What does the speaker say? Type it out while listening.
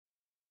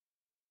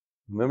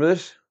Remember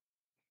this?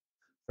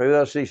 Pray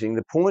without ceasing.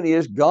 The point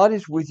is, God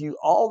is with you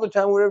all the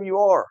time, wherever you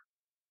are.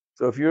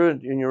 So if you're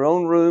in your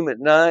own room at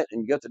night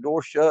and you got the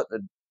door shut,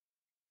 the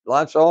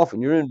lights off,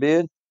 and you're in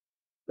bed,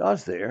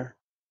 God's there.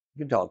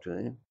 You can talk to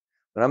Him.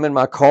 When I'm in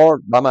my car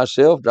by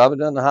myself driving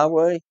down the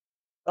highway,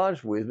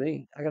 God's with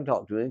me. I can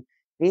talk to Him.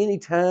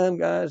 Anytime,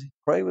 guys,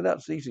 pray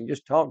without ceasing.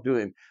 Just talk to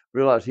Him.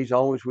 Realize He's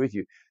always with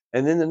you.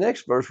 And then the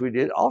next verse we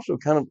did also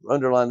kind of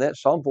underline that,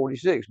 Psalm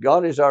 46.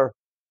 God is our,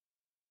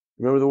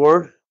 remember the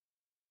word?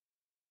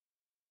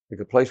 Like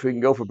a place we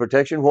can go for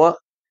protection. What?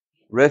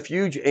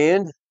 Refuge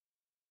and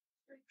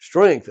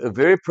strength. A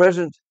very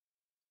present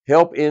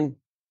help in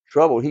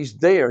trouble. He's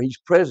there. He's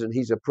present.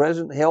 He's a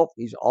present help.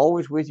 He's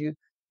always with you,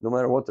 no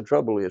matter what the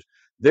trouble is.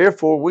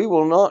 Therefore, we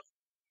will not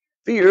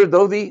fear,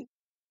 though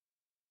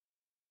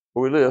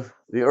where we live,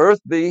 the earth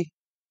be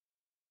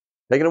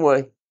taken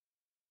away,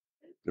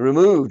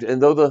 removed,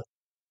 and though the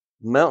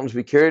mountains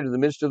be carried in the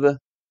midst of the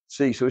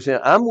sea. So he's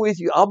saying, I'm with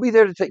you. I'll be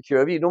there to take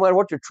care of you. No matter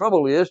what your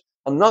trouble is,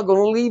 I'm not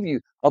going to leave you.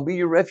 I'll be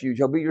your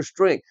refuge. I'll be your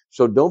strength.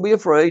 So don't be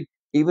afraid,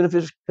 even if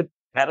it's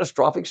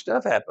catastrophic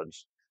stuff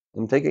happens.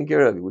 I'm taking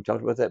care of you. We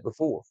talked about that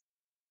before.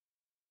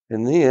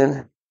 And then,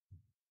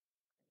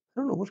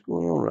 I don't know what's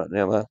going on right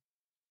now.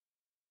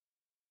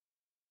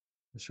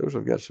 It shows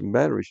I've got some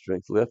battery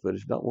strength left, but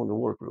it's not wanting to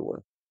work real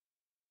well.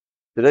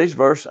 Today's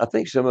verse, I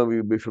think some of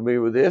you will be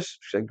familiar with this,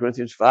 2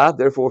 Corinthians 5.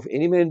 Therefore, if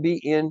any man be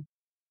in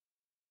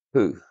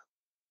who?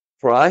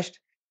 Christ,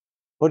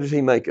 what does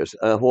he make us?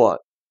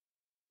 What?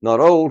 Not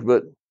old,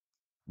 but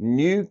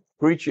new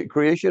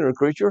creation or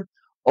creature.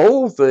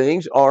 Old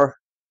things are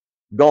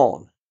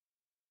gone,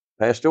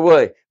 passed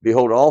away.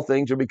 Behold, all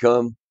things are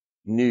become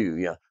new.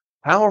 Yeah.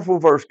 Powerful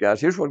verse,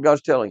 guys. Here's what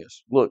God's telling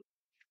us. Look,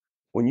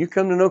 when you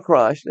come to know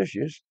Christ, there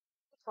she is.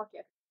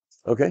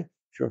 Okay,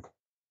 sure.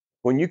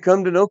 When you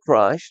come to know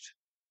Christ,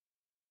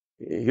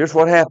 here's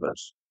what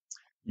happens.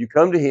 You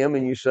come to Him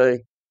and you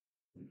say,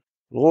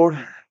 Lord,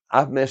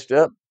 I've messed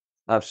up.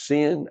 I've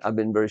sinned. I've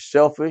been very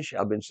selfish.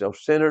 I've been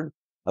self-centered.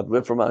 I've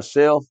lived for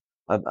myself.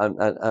 I've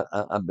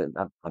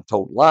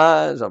told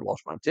lies. I've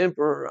lost my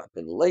temper. I've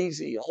been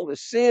lazy. All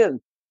this sin.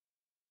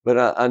 But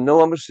I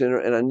know I'm a sinner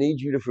and I need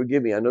you to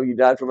forgive me. I know you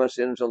died for my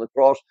sins on the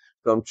cross.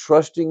 So I'm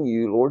trusting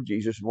you, Lord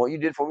Jesus, and what you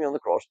did for me on the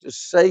cross to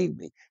save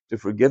me, to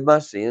forgive my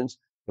sins,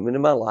 come into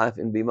my life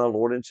and be my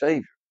Lord and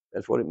Savior.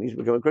 That's what it means to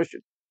become a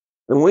Christian.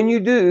 And when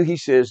you do, He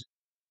says,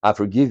 I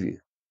forgive you.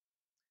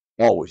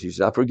 Always. He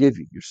says, I forgive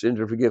you. Your sins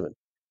are forgiven.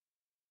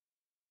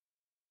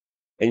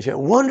 And you say,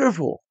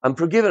 wonderful. I'm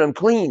forgiven. I'm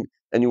clean.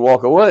 And you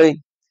walk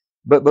away.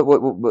 But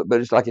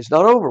it's like it's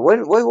not over. Wait,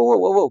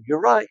 whoa.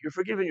 You're right. You're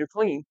forgiven. You're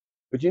clean.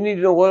 But you need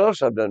to know what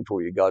else I've done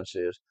for you, God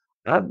says.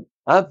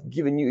 I've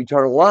given you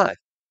eternal life.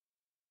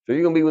 So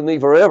you're going to be with me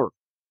forever.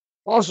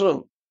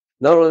 Awesome.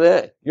 Not only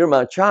that, you're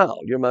my child.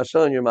 You're my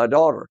son. You're my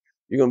daughter.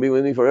 You're going to be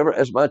with me forever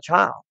as my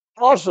child.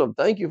 Awesome.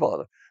 Thank you,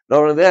 Father.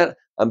 Not only that,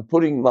 I'm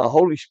putting my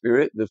Holy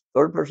Spirit, the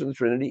third person of the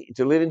Trinity,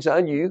 to live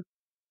inside you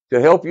to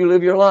help you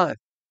live your life.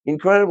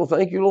 Incredible.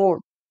 Thank you,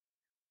 Lord.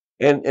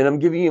 And I'm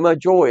giving you my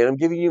joy, and I'm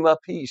giving you my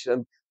peace.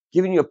 I'm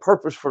giving you a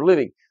purpose for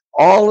living.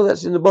 All of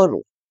that's in the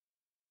bundle.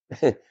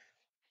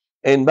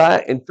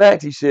 In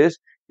fact, he says,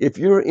 if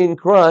you're in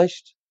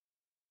Christ,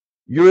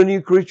 you're a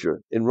new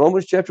creature. In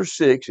Romans chapter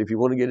 6, if you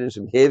want to get into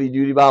some heavy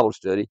duty Bible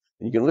study,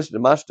 and you can listen to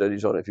my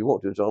studies on it if you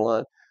want to, it's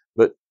online.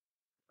 But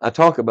I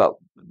talk about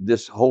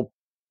this whole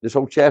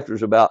chapter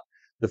is about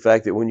the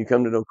fact that when you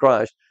come to know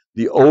Christ,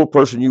 the old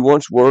person you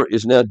once were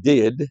is now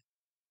dead,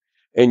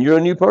 and you're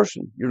a new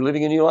person. You're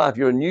living a new life.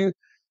 You're a new.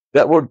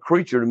 That word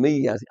creature to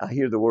me, I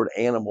hear the word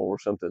animal or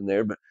something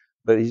there,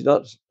 but he's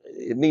not.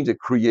 It means a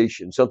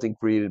creation, something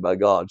created by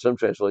God. Some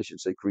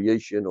translations say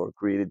creation or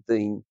created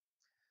thing.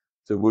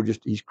 So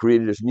he's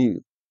created us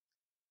new.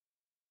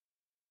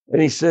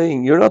 And he's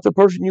saying, you're not the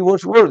person you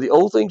once were. The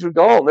old things are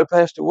gone. They're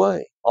passed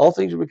away. All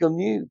things have become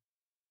new.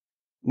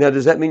 Now,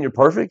 does that mean you're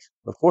perfect?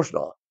 Of course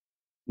not.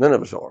 None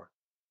of us are.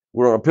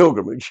 We're on a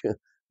pilgrimage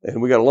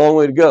and we got a long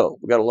way to go.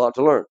 We got a lot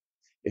to learn.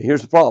 And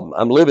here's the problem.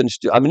 I'm living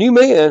still. I'm a new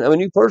man. I'm a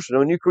new person.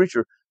 I'm a new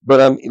creature, but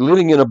I'm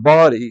living in a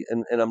body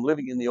and I'm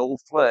living in the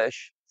old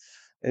flesh.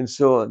 And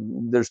so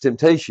there's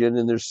temptation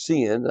and there's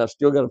sin. And I've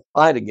still got to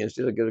fight against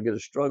it. I've got to get a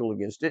struggle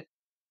against it.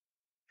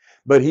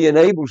 But He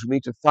enables me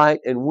to fight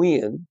and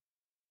win,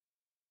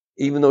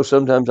 even though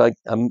sometimes I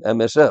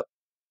mess up.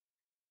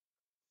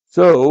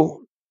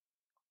 So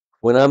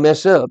when I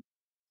mess up,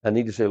 I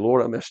need to say,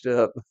 Lord, I messed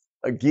up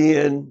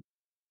again.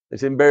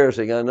 It's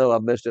embarrassing. I know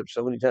I've messed up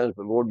so many times,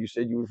 but Lord, you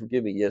said you would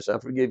forgive me. Yes, I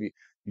forgive you.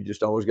 You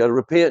just always got to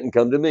repent and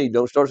come to me.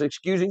 Don't start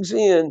excusing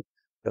sin.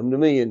 Come to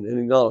me and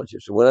acknowledge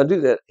it. So when I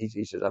do that,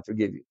 he says, I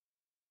forgive you.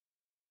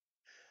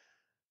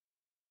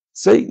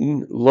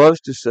 Satan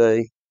loves to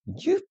say,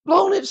 you've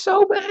blown it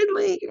so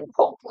badly. You're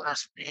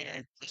hopeless,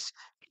 man.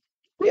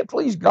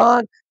 Please,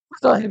 God.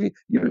 I have you.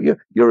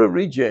 You're a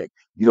reject.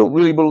 You don't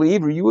really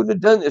believe, or you wouldn't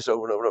have done this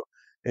over and over and over.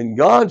 And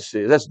God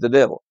says, that's the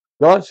devil.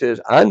 God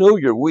says, I know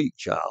you're weak,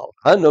 child.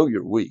 I know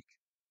you're weak.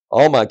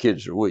 All my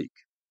kids are weak.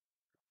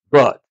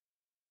 But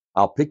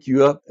I'll pick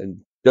you up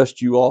and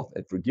dust you off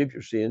and forgive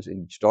your sins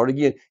and start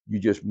again. You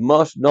just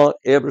must not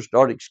ever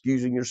start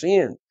excusing your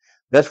sin.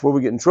 That's where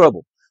we get in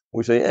trouble.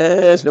 We say,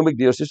 it's no big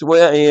deal. It's just the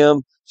way I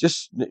am.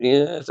 Just, I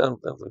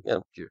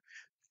don't care.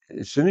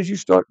 As soon as you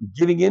start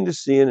giving into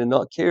sin and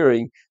not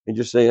caring and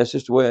just saying, that's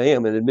just the way I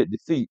am and admit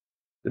defeat,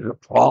 there's a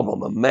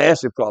problem, a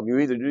massive problem. You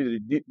either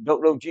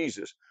don't know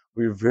Jesus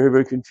or you're very,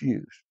 very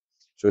confused.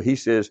 So he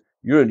says,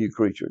 you're a new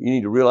creature. You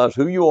need to realize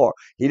who you are.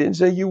 He didn't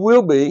say you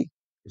will be.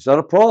 It's not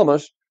a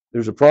promise.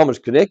 There's a promise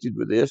connected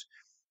with this.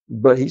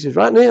 But he says,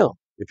 right now,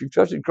 if you've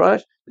trusted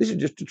Christ, this is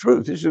just the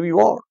truth. This is who you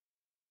are.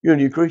 You're a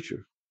new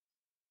creature.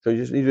 So you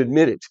just need to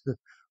admit it.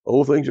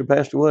 Old things are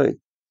passed away.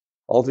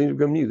 All things have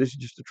become new. This is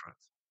just the truth.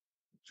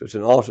 So it's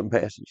an awesome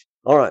passage.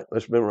 All right,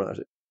 let's memorize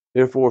it.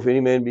 Therefore, if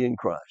any man be in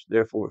Christ,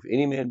 therefore, if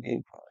any man be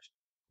in Christ,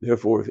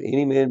 therefore, if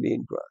any man be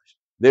in Christ,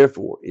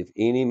 therefore, if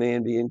any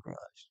man be in Christ,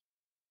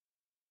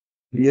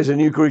 he is a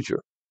new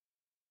creature.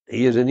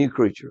 He is a new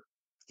creature.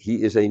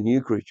 He is a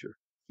new creature.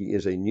 He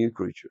is a new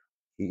creature.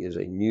 He is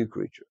a new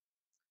creature.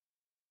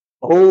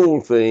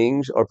 Old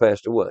things are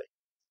passed away.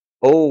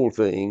 Old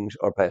things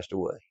are passed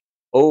away.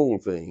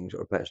 Old things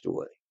are passed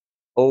away.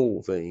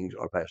 Old things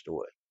are passed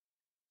away.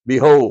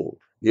 Behold,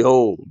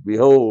 behold,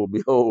 behold,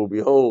 behold,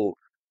 behold,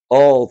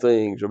 all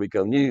things are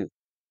become new.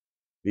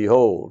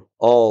 Behold,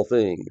 all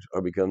things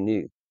are become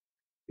new.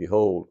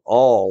 Behold,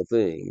 all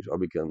things are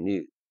become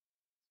new.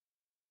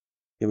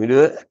 Can we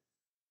do it?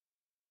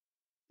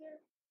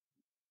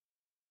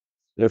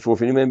 Therefore,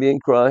 if any man be in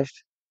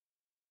Christ,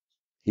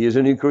 he is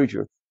a new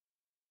creature.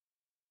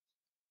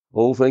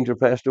 Old things are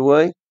passed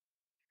away.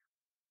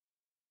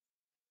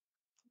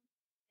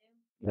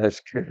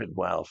 That's good.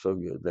 Wow, so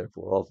good.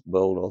 Therefore,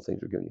 all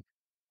things are good.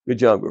 Good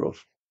job, girls.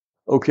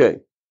 Okay.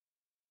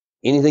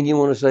 Anything you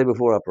want to say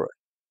before I pray?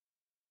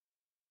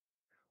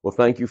 Well,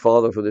 thank you,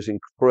 Father, for this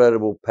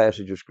incredible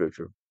passage of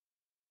Scripture.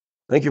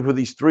 Thank you for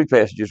these three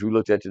passages we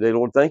looked at today,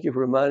 Lord. Thank you for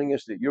reminding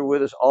us that you're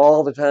with us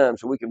all the time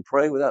so we can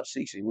pray without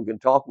ceasing. We can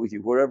talk with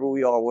you wherever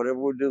we are, whatever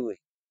we're doing.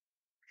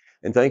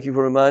 And thank you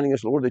for reminding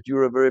us, Lord, that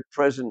you're a very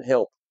present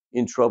help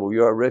in trouble.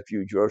 You're our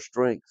refuge, you're our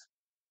strength.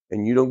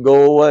 And you don't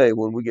go away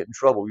when we get in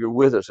trouble. You're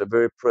with us, a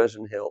very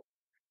present help.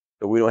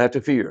 So we don't have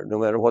to fear, no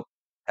matter what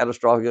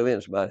catastrophic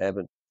events might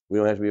happen. We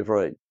don't have to be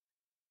afraid.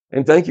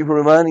 And thank you for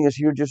reminding us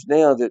here just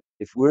now that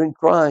if we're in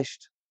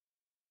Christ,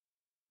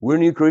 we're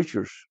new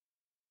creatures.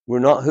 We're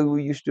not who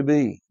we used to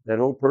be. That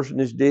old person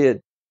is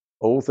dead.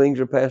 Old things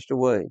are passed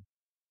away.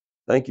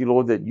 Thank you,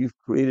 Lord, that you've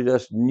created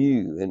us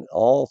new and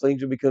all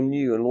things have become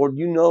new. And Lord,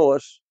 you know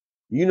us.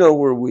 You know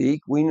we're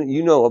weak.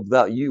 You know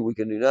about you we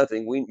can do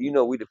nothing. You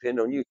know we depend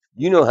on you.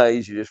 You know how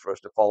easy it is for us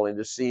to fall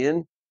into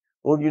sin.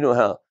 Lord, you know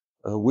how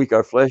weak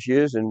our flesh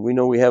is, and we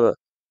know we have a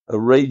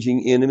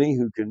raging enemy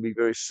who can be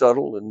very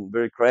subtle and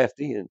very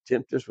crafty and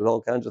tempt us with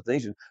all kinds of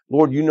things. And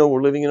Lord, you know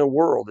we're living in a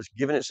world that's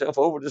given itself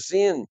over to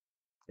sin,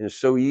 and it's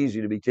so easy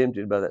to be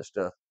tempted by that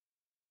stuff.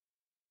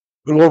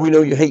 But Lord, we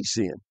know you hate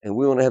sin, and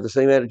we want to have the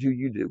same attitude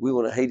you do. We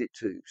want to hate it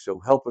too.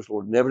 So help us,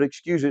 Lord, never to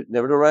excuse it,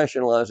 never to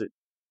rationalize it,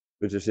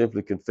 but to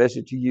simply confess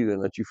it to you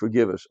and let you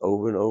forgive us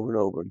over and over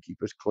and over and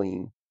keep us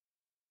clean,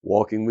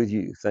 walking with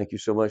you. Thank you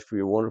so much for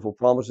your wonderful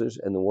promises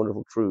and the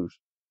wonderful truths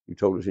you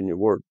told us in your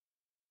word.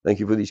 Thank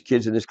you for these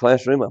kids in this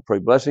classroom. I pray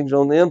blessings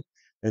on them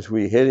as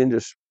we head into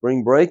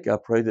spring break. I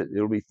pray that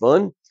it'll be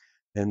fun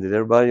and that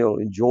everybody will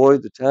enjoy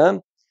the time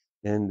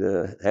and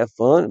have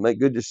fun and make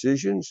good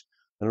decisions.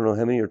 I don't know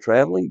how many are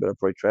traveling, but I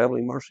pray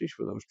traveling mercies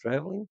for those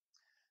traveling.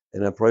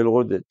 And I pray,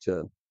 Lord,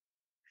 that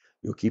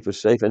you'll keep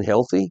us safe and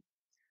healthy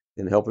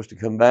and help us to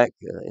come back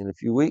in a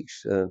few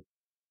weeks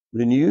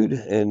renewed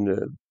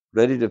and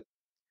ready to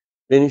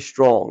finish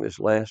strong this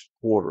last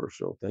quarter.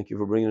 So thank you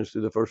for bringing us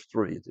through the first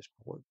three at this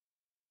point.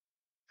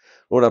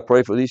 Lord, I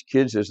pray for these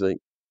kids as they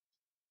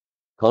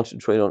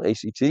concentrate on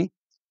ACT,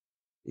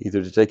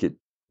 either to take it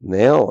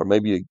now or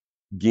maybe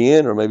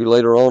again or maybe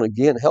later on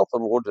again. Help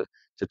them, Lord,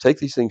 to take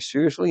these things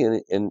seriously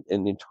and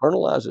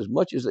internalize as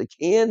much as they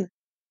can.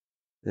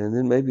 And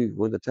then maybe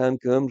when the time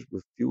comes, a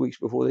few weeks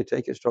before they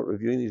take it, start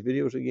reviewing these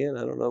videos again.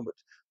 I don't know,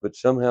 but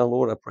somehow,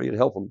 Lord, I pray you'd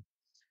help them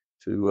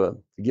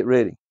to get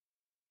ready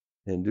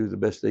and do the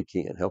best they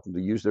can. Help them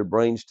to use their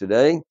brains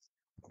today,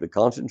 to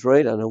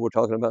concentrate. I know we're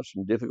talking about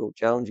some difficult,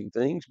 challenging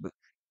things, but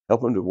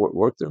help them to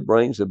work their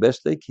brains the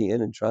best they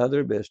can and try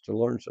their best to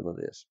learn some of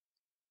this.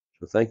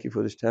 So thank you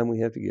for this time we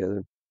have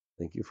together.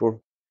 Thank you for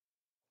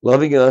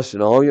loving us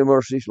and all your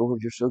mercies. Lord,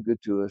 you're so good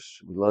to us.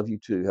 We love you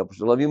too. Help us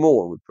to love you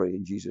more. We pray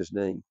in Jesus'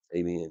 name.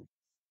 Amen.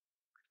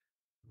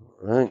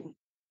 All right.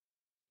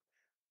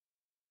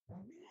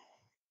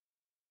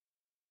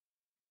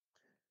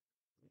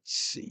 Let's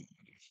see.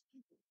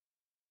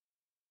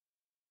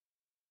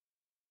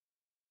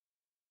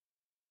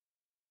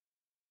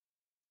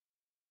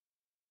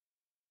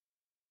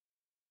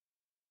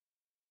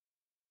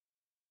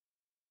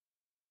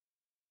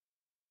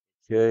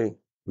 Okay.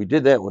 We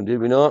did that one, did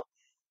we not?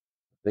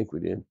 I think we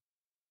did.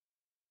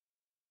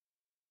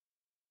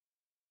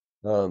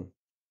 Um,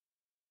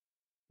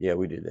 yeah,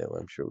 we did that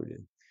one. I'm sure we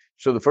did.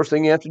 So the first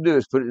thing you have to do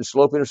is put it in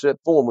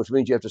slope-intercept form, which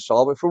means you have to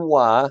solve it for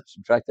y,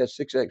 subtract that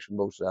 6x from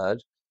both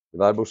sides,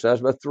 divide both sides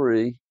by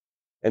 3,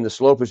 and the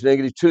slope is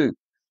 -2.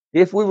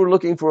 If we were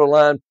looking for a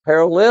line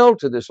parallel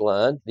to this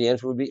line, the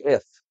answer would be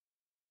F.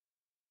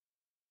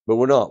 But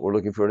we're not. We're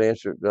looking for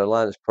a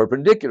line that's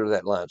perpendicular to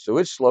that line. So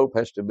its slope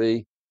has to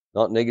be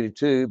not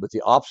 -2, but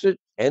the opposite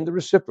and the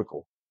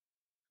reciprocal.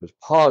 It's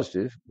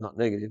positive, not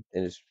negative,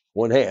 and it's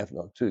 1/2,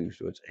 not 2,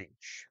 so it's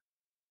H.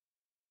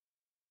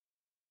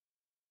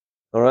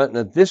 All right,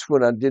 now this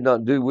one I did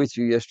not do with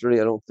you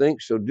yesterday, I don't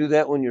think, so do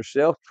that one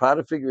yourself. Try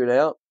to figure it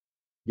out.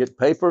 Get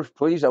paper,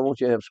 please. I want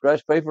you to have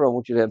scratch paper. I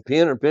want you to have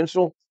pen or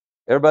pencil.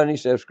 Everybody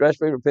needs to have scratch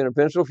paper, pen, or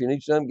pencil. If you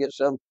need some, get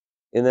some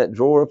in that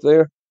drawer up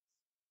there.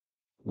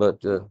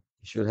 But you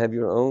should have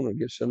your own or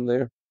get some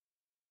there.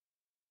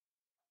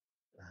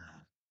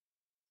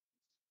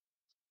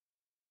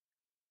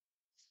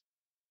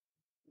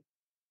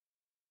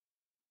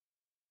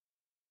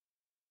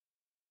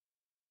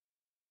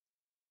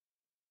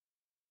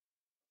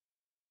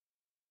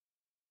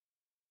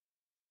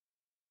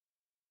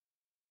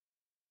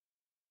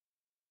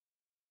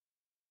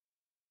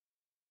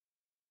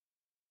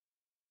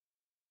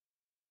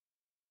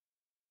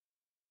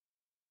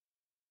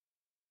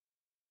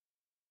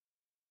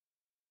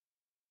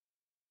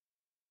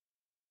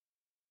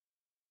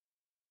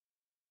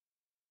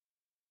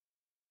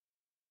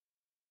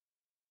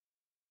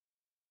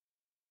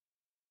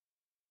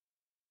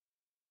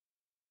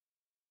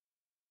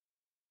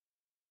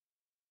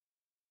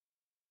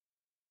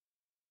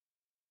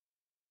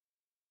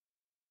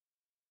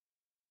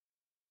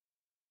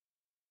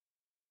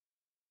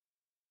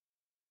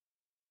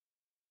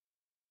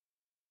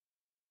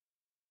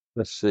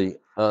 Let's see.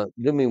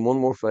 Do me one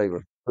more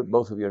favor. Put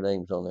both of your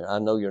names on there. I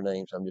know your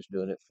names. I'm just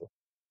doing it for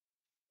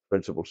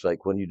principle's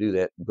sake. When you do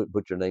that,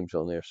 put your names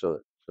on there so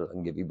I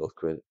can give you both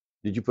credit.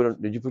 Did you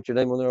put your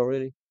name on there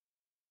already?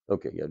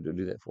 Okay, yeah,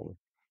 do that for me.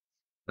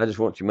 I just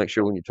want you to make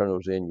sure when you turn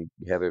those in, you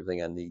have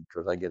everything I need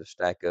because I get a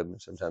stack of them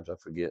and sometimes I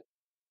forget.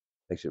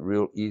 Makes it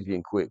real easy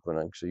and quick when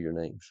I can see your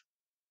names.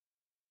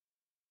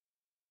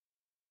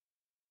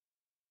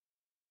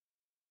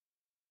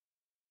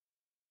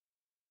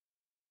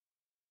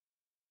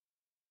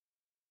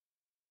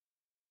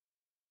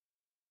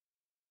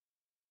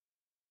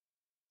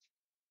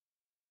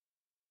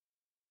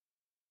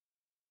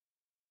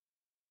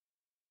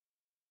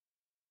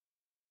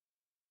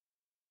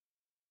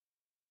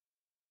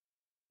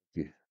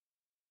 Yeah,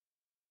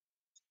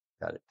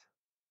 got it.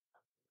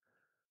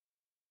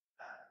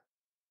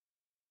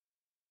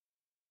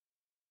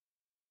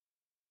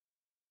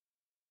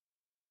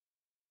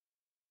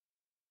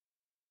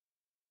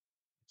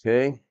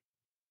 Okay.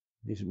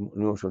 Need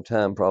more some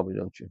time, probably,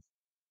 don't you?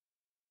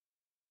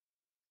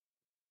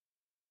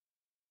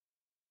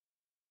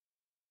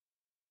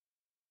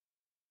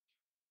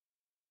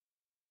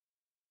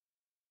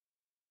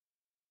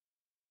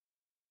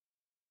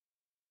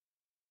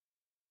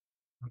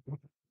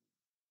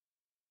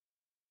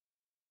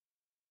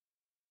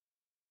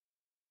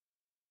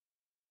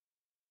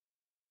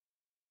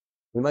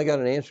 Anybody got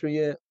an answer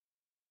yet?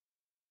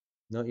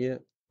 Not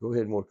yet. Go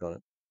ahead and work on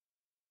it.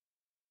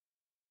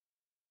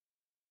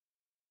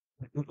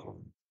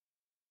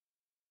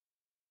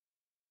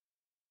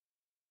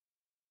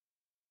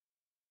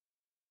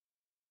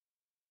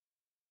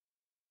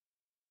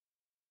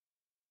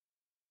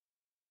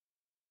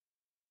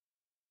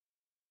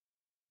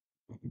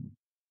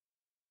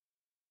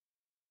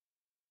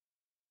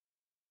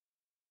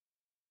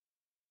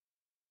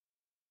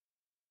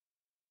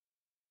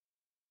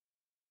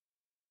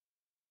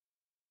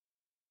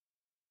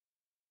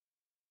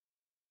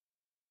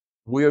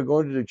 We are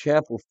going to do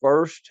chapel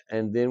first,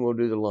 and then we'll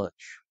do the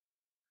lunch.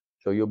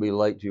 So you'll be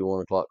late to your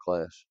 1 o'clock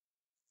class.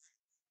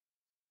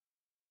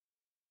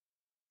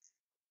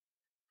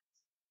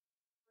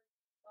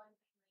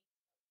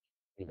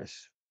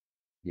 Yes.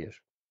 Yes.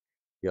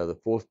 Yeah, the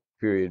fourth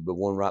period, but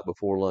one right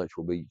before lunch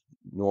will be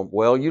normal.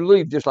 Well, you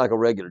leave just like a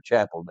regular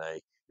chapel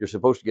day. You're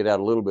supposed to get out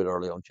a little bit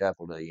early on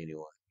chapel day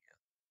anyway.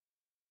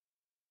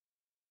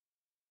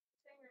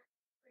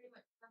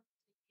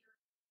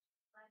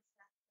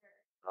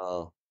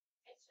 Uh,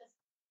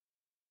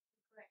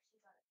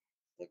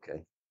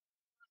 okay.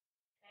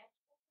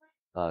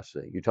 I see.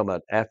 You're talking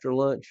about after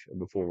lunch or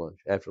before lunch?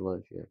 After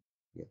lunch, yeah.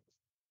 Yeah.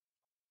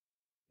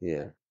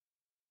 Yeah.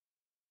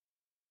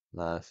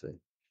 I see.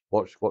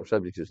 What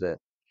subject is that?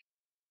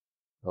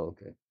 Oh,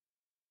 okay.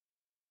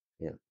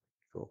 Yeah.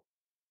 Cool.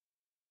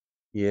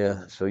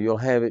 Yeah. So you'll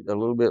have it a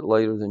little bit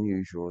later than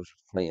usual is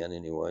the plan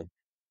anyway.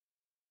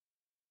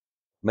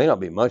 May not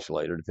be much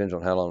later. Depends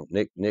on how long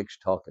Nick's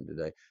talking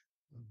today.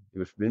 It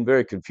was been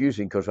very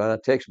confusing because when I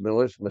texted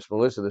Miss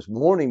Melissa this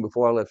morning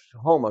before I left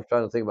home, I was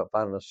trying to think about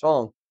finding a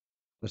song.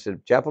 I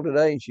said, chapel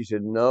today? And she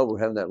said, no, we're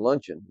having that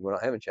luncheon. We're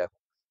not having chapel.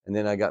 And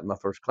then I got my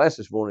first class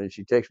this morning and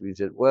she texted me and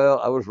said, well,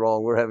 I was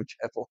wrong. We're having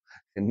chapel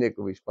and Nick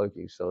will be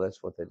speaking. So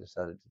that's what they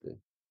decided to do.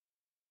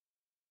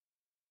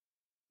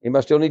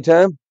 Anybody still need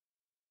time?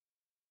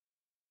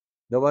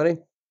 Nobody?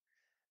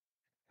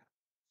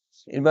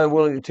 Anybody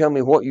willing to tell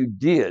me what you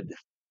did?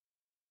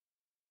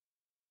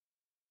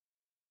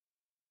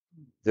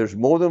 There's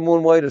more than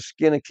one way to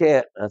skin a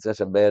cat.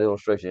 That's a bad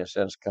illustration. It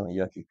sounds kind of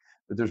yucky,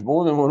 but there's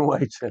more than one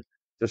way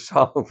to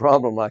solve a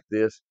problem like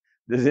this.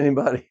 Does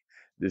anybody?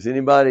 Does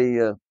anybody?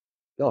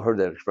 Y'all heard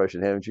that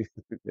expression, haven't you?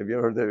 Have you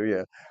ever heard that?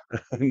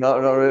 Yeah. No,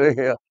 not really.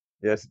 Yeah.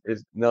 Yes.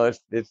 It's no.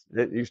 It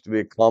used to be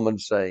a common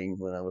saying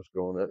when I was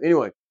growing up.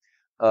 Anyway,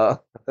 uh,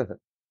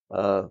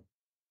 uh,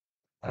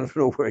 I don't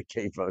know where it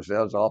came from. It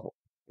sounds awful.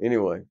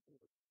 Anyway,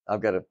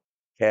 I've got a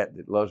cat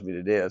that loves me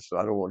to death, so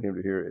I don't want him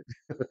to hear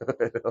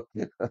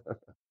it.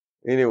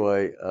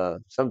 Anyway,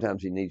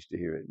 sometimes he needs to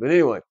hear it. But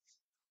anyway,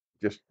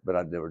 but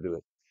I'd never do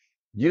it.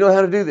 You know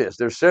how to do this.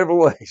 There's several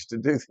ways to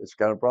do this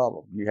kind of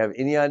problem. You have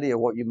any idea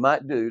what you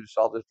might do to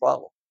solve this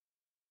problem?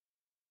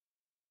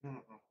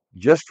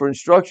 Just for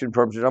instruction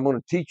purposes, I'm going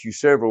to teach you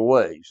several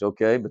ways,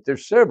 okay? But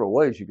there's several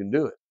ways you can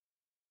do it.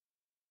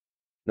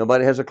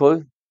 Nobody has a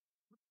clue?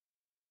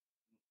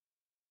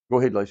 Go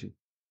ahead, Lacey.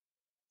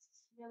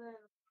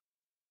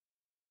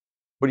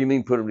 What do you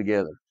mean put them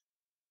together?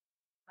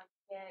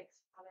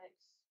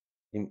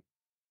 You,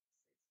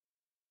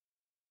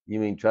 you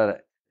mean try to,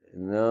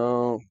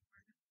 no.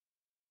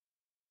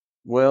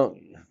 Well,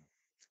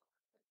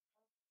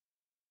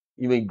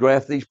 you mean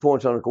graph these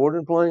points on a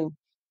coordinate plane?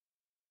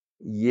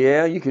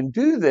 Yeah, you can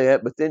do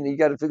that, but then you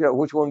got to figure out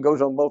which one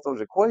goes on both those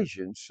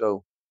equations.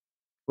 So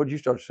what did you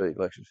start to say,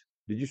 Alexis?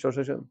 Did you start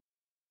to say something?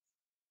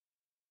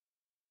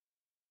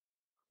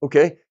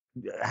 Okay.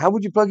 How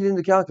would you plug it in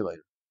the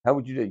calculator? How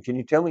would you do it? Can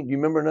you tell me? Do you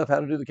remember enough how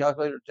to do the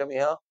calculator? Tell me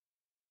how.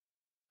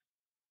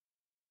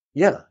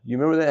 Yeah, you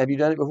remember that? Have you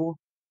done it before?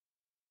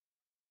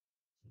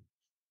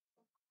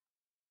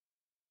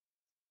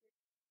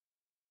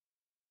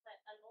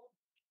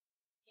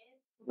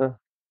 No.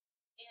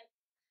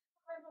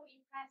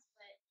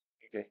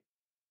 Okay.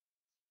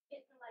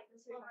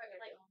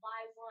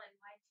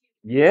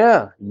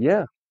 Yeah,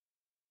 yeah.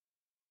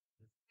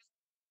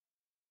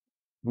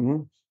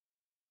 Mm-hmm.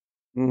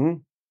 Mm-hmm.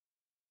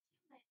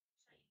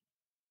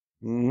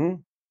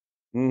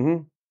 Mm-hmm.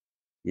 Mm-hmm.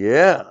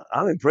 Yeah,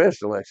 I'm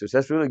impressed, Alexis.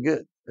 That's really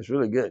good. That's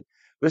really good.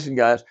 Listen,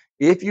 guys,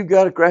 if you've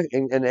got a graph,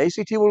 and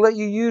ACT will let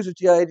you use a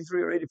TI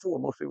 83 or 84.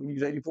 Most people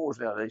use 84s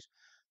nowadays.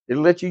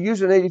 It'll let you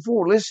use an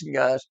 84. Listen,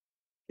 guys,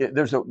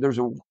 there's a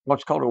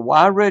what's called a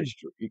Y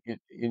register.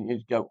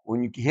 It's got,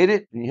 when you hit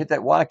it and you hit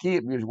that Y key,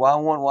 it means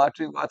Y1,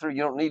 Y2, Y3.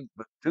 You don't need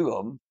but two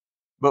of them.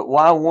 But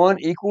Y1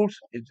 equals,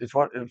 it's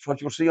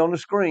what you'll see on the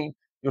screen.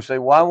 You'll say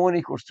Y1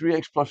 equals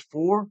 3x plus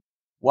 4,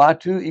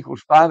 Y2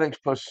 equals 5x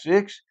plus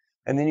 6,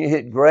 and then you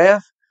hit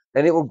graph,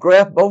 and it will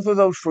graph both of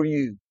those for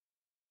you.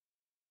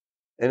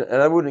 And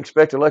I wouldn't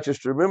expect Alexis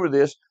to remember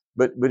this,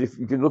 but if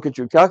you can look at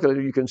your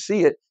calculator, you can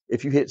see it.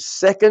 If you hit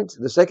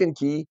the second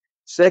key,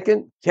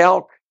 second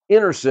calc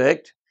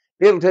intersect,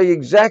 it'll tell you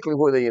exactly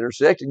where they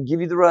intersect and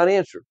give you the right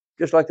answer,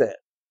 just like that.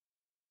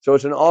 So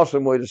it's an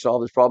awesome way to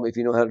solve this problem if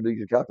you know how to do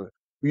your calculator.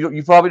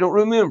 You probably don't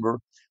remember,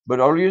 but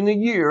earlier in the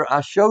year,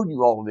 I showed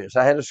you all of this.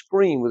 I had a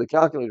screen with a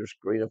calculator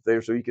screen up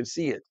there so you could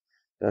see it.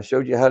 And I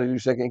showed you how to do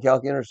second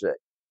calc intersect.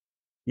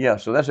 Yeah,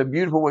 so that's a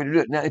beautiful way to do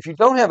it. Now, if you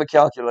don't have a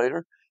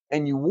calculator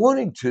and you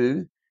wanted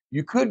to,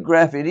 you could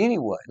graph it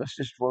anyway. Let's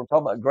just, when we're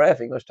talking about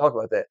graphing, let's talk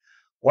about that.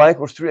 Y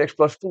equals 3x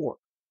plus 4.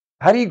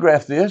 How do you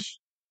graph this?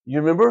 You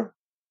remember?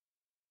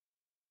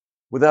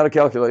 Without a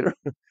calculator.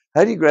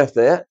 How do you graph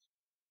that?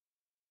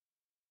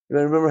 You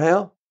remember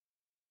how?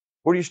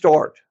 Where do you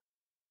start?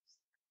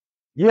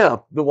 Yeah,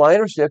 the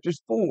y-intercept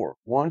is 4.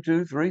 1,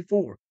 2, 3,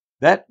 4.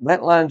 That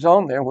line's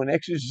on there. When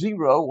x is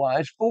 0,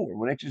 y is 4.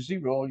 When x is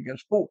 0, all you got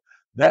is 4.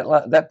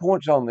 That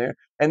point's on there.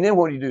 And then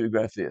what do you do to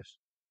graph this?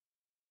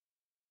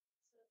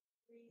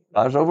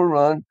 Rise over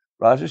run.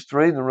 Rise is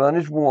 3. The run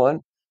is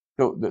 1.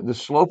 So the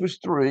slope is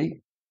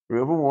 3. 3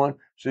 over 1.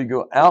 So you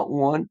go out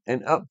 1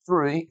 and up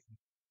 3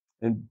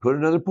 and put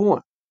another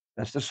point.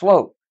 That's the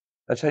slope.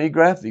 That's how you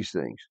graph these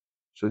things.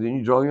 So then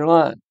you draw your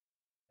line.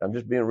 I'm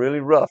just being really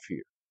rough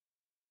here.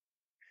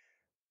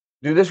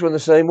 Do this one the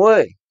same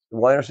way. The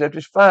y-intercept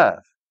is 5.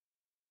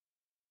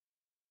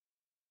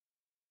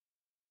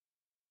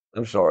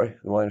 I'm sorry,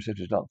 the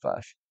y-intercept is not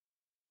 5.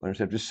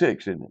 Y-intercept is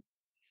 6, isn't it?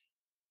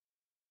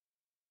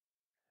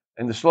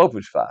 And the slope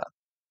is 5.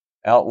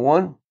 Out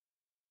 1,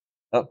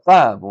 up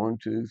 5. 1,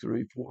 2,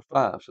 3, 4,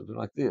 5. Something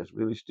like this,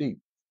 really steep.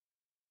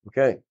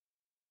 Okay.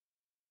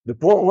 The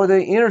point where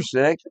they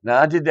intersect, now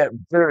I did that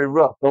very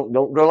rough.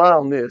 Don't rely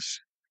on this.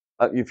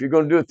 If you're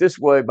going to do it this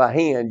way by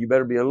hand, you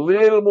better be a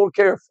little more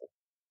careful.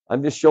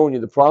 I'm just showing you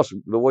the process,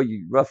 the way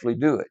you roughly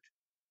do it.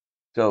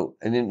 So,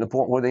 and then the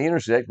point where they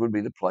intersect would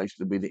be the place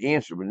to be the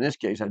answer. But in this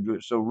case, I drew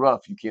it so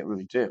rough you can't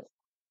really tell.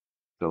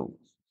 So,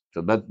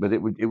 but it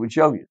would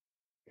show you.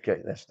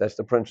 Okay, that's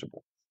the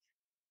principle.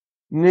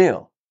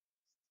 Now,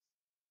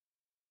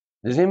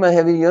 does anybody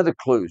have any other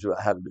clues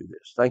about how to do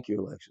this? Thank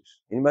you, Alexis.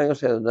 Anybody else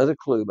have another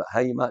clue about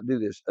how you might do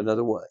this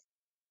another way?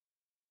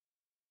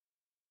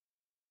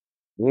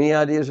 Any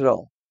ideas at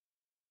all?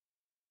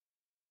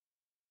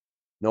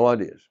 No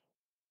ideas.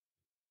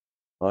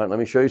 All right, let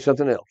me show you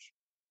something else.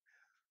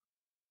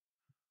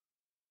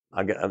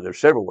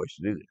 There's several ways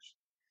to do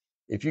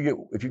this. if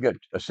you get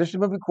a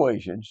system of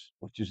equations,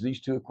 which is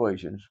these two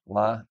equations,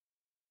 y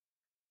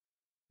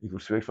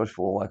equals 3x plus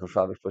 4, y equals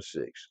 5x plus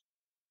 6.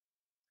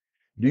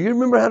 Do you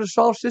remember how to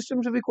solve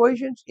systems of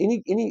equations?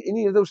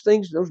 Any of those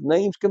things, those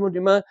names come into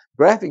your mind?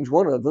 Graphing's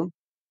one of them.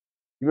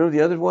 You remember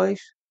the other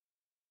ways?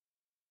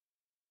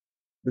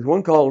 There's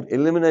one called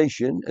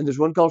elimination, and there's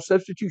one called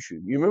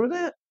substitution. You remember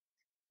that?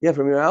 Yeah,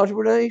 from your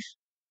algebra days?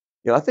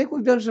 Yeah, I think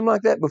we've done something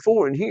like that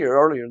before in here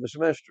earlier in the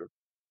semester,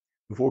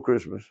 before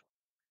Christmas.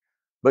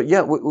 But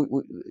yeah,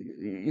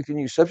 you can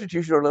use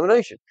substitution or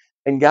elimination.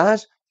 And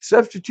guys,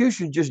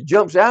 substitution just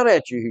jumps out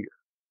at you here.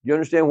 You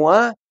understand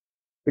why?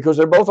 Because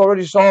they're both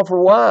already solved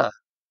for y.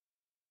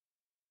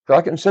 So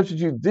I can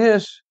substitute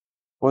this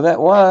for that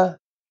y,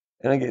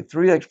 and I get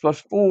 3x plus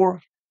 4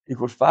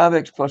 equals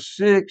 5x plus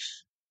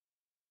 6.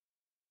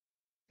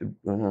 I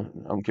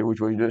don't care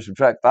which way you do it.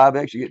 Subtract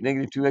 5x, you get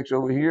negative 2x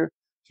over here.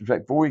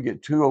 Subtract 4, you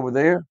get 2 over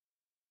there.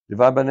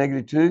 Divide by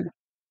negative 2,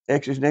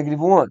 x is negative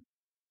 1.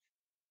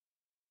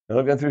 Now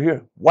look down through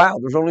here. Wow,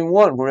 there's only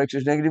 1 where x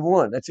is negative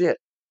 1. That's it.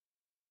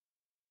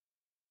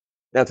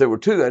 Now, if there were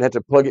 2, I'd have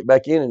to plug it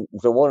back in and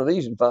so one of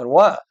these and find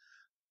y.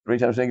 3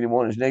 times negative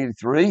 1 is negative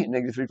 3, and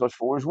negative 3 plus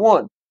 4 is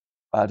 1.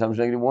 5 times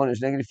negative 1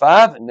 is negative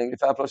 5, and negative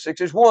 5 plus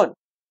 6 is 1.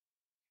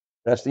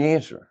 That's the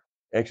answer.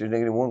 X is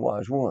negative 1, y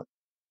is 1.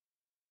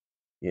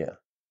 Yeah.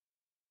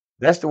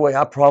 That's the way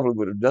I probably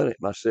would have done it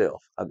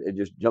myself. It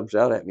just jumps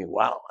out at me.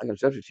 Wow, I can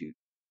substitute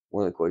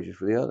one of the equations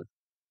for the other.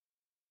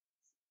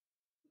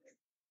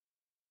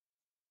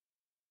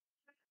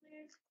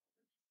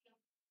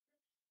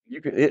 You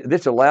can.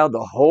 This allowed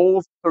the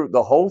whole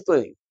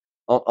thing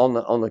on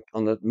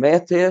the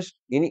math test.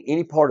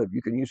 Any part of it,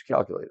 you can use a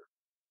calculator.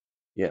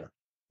 Yeah,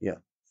 yeah.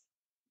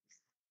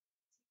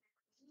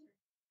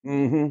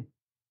 Mm-hmm.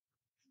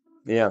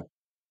 Yeah.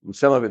 And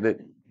some of it that.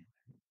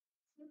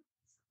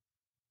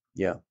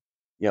 Yeah,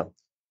 yeah.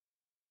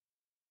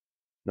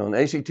 No, on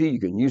the ACT, you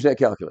can use that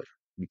calculator.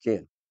 You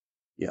can.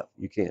 Yeah,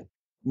 you can.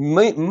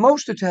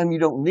 Most of the time, you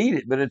don't need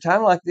it, but at a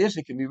time like this,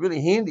 it can be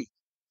really handy.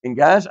 And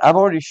guys, I've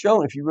already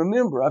shown, if you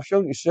remember, I've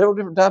shown you several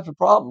different types of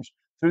problems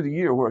through the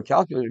year where a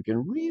calculator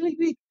can really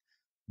be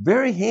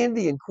very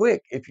handy and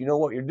quick if you know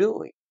what you're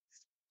doing.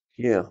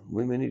 Yeah,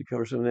 we may need to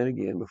cover some of that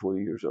again before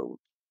the year's over.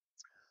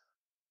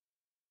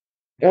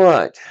 All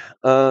right.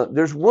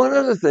 There's one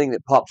other thing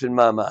that pops in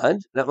my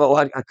mind. Now, well,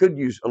 I could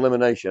use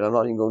elimination. I'm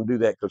not even going to do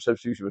that because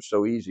substitution was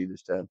so easy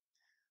this time.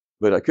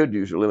 But I could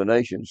use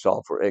elimination to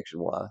solve for x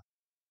and y.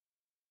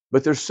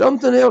 But there's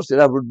something else that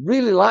I would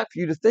really like for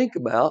you to think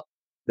about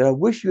that I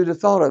wish you'd have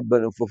thought of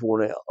before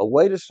now. A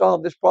way to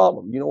solve this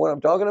problem. You know what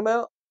I'm talking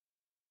about?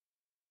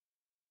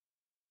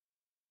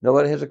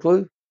 Nobody has a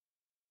clue?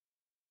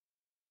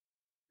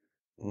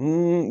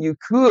 You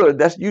could.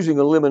 That's using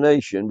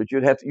elimination, but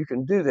you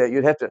can do that.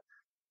 You'd have to.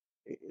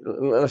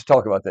 Let's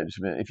talk about that in just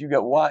a minute. If you've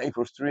got y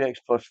equals 3x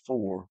plus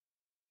 4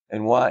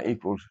 and y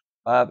equals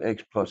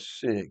 5x plus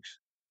 6,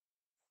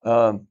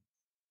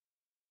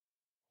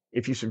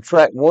 if you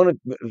subtract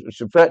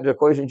the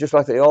equation just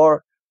like they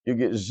are, you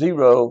get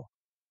 0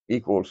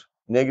 equals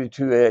negative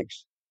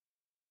 2x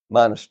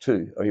minus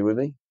 2. Are you with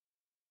me?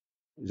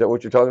 Is that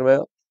what you're talking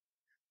about?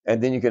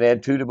 And then you can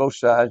add 2 to both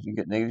sides. You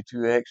get negative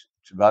 2x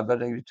divided by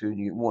negative 2, and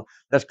you get 1.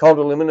 That's called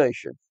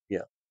elimination.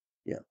 Yeah,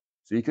 yeah.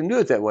 So you can do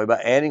it that way by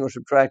adding or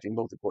subtracting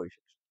both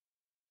equations.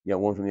 Yeah,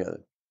 one from the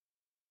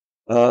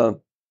other.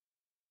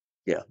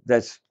 Yeah,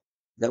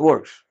 that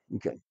works.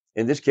 Okay.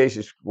 In this case,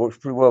 it works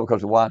pretty well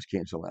because the y's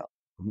cancel out.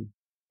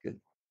 Good.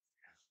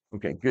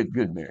 Okay,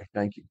 good, Mary.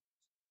 Thank you.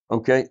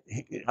 Okay,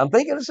 I'm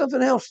thinking of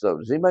something else though.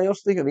 Does anybody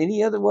else think of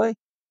any other way?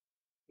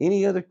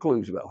 Any other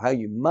clues about how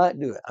you might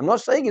do it? I'm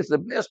not saying it's the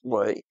best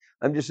way.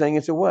 I'm just saying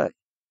it's a way.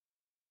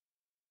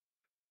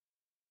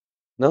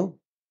 No?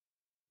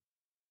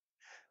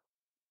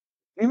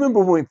 You remember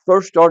when we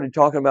first started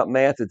talking about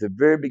math at the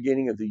very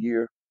beginning of the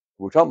year?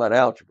 We were talking about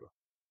algebra.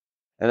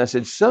 And I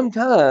said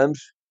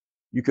sometimes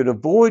you could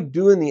avoid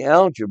doing the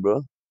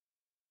algebra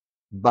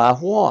by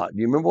what? Do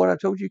you remember what I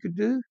told you could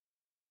do?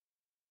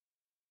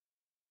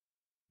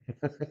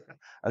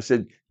 I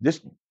said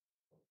this.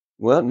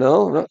 Well,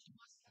 no.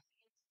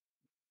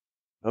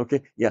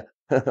 Okay, yeah.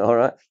 All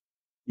right.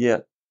 Yeah.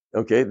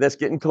 Okay, that's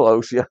getting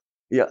close. Yeah.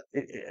 Yeah.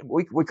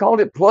 We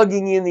called it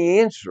plugging in the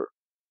answer.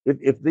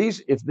 If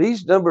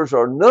these numbers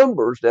are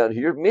numbers down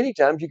here, many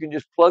times you can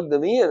just plug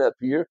them in up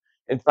here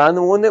and find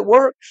the one that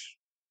works.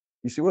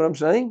 You see what I'm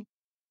saying?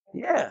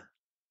 Yeah.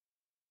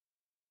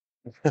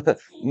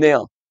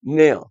 Now,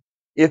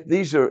 if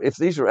these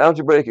are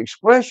algebraic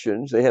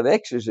expressions, they have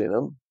x's in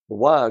them, or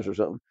y's or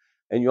something,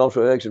 and you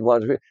also have x and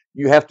y's.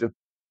 You have to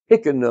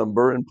pick a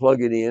number and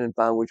plug it in and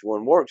find which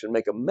one works and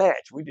make a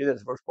match. We did that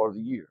the first part of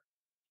the year.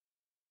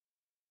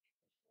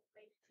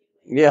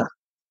 Yeah,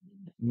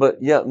 but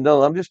yeah,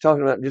 no, I'm just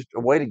talking about just a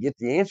way to get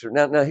the answer.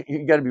 Now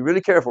you got to be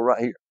really careful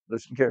right here.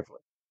 Listen carefully.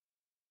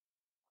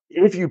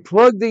 If you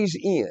plug these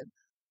in,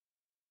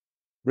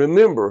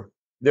 remember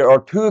there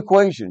are two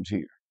equations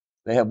here.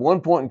 They have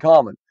one point in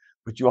common,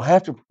 but you'll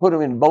have to put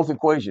them in both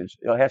equations.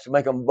 You'll have to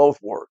make them both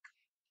work.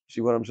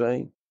 See what I'm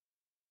saying?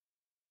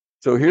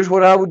 So here's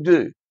what I would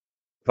do.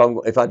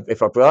 If I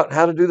forgot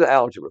how to do the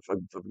algebra, if I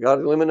forgot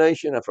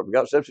elimination, if I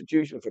forgot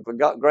substitution, if I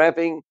forgot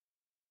graphing,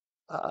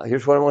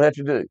 here's what I'm going to have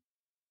to do.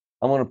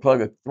 I'm going to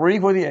plug a 3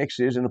 where the x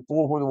is and a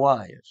 4 where the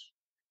y is.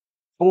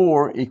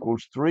 4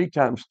 equals 3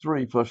 times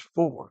 3 plus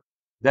 4.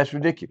 That's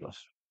ridiculous.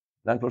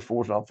 9 plus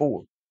 4 is not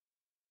 4.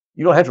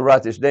 You don't have to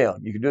write this down.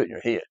 You can do it in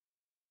your head.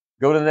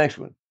 Go to the next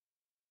one.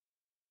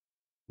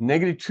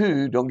 Negative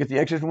 2, don't get the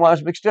x's and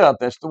y's mixed up.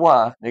 That's the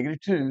y.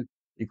 Negative 2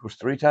 equals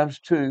 3 times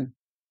 2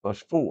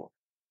 plus 4.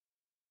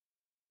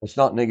 It's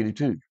not negative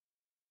 2.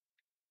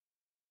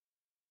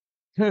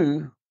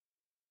 2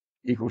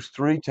 equals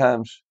 3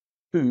 times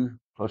 2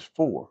 plus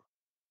 4.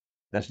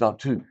 That's not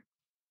 2.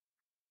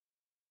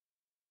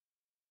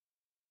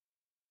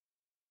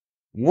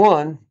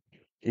 1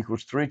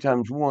 equals 3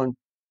 times 1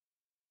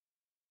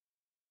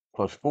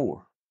 plus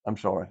 4. I'm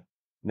sorry,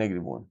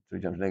 negative 1.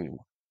 3 times negative 1.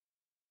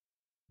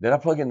 Did I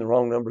plug in the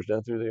wrong numbers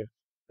down through there?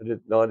 I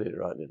did. No, I did it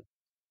right, didn't I?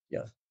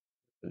 Yeah.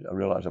 I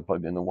realized I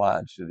plugged in the y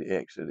instead of the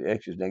x. So the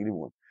x is negative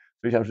 1.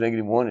 3 times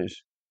negative 1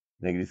 is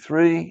negative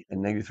 3,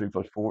 and negative 3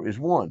 plus 4 is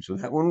 1. So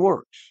that one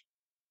works.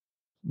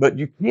 But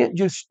you can't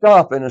just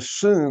stop and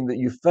assume that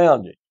you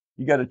found it.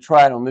 You got to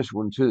try it on this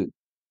one too.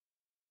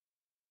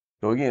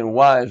 So again,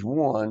 y is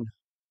 1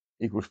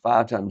 equals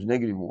 5 times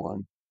negative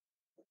 1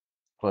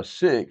 plus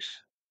 6,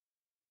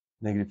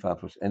 negative 5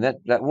 plus, and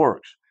that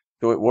works.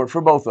 So it worked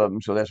for both of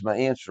them. So that's my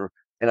answer.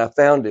 And I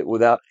found it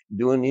without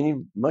doing any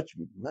much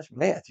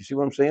math. You see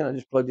what I'm saying? I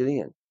just plugged it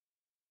in.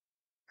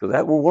 So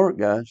that will work,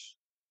 guys.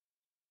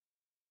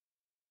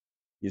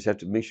 You just have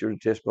to make sure to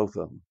test both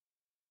of them.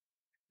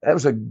 That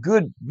was a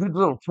good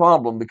little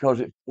problem because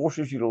it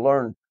forces you to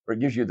learn, or it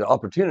gives you the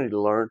opportunity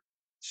to learn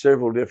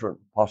several different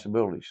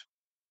possibilities.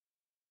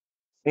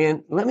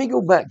 And let me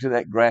go back to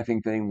that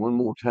graphing thing one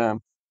more time,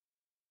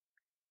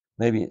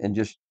 maybe, and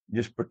just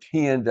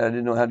pretend that I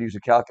didn't know how to use a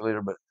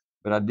calculator,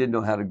 but I did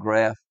know how to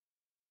graph.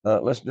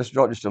 Let's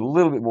draw just a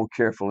little bit more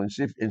careful and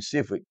see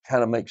if it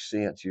kind of makes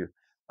sense here.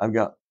 I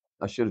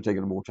should have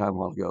taken more time a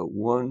while ago.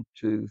 1,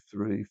 2,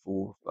 3,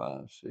 4, 5,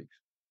 6,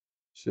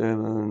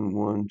 7.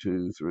 1,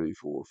 2, 3,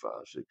 4, 5,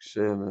 6,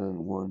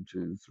 7. 1,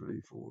 2,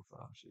 3, 4, 5,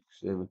 6,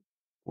 7.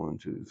 1,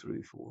 2,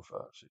 3, 4,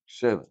 5, 6,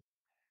 7.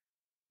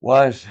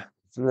 Y is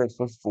 3x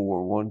plus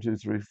 4. 1, 2,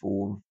 3,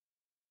 4.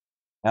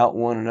 Out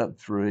 1 and up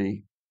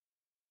 3.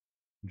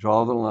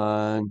 Draw the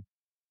line.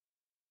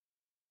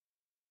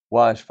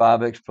 Y is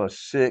 5x plus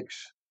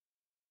 6.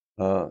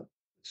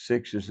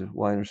 6 is the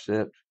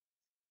y-intercept.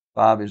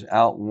 5 is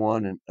out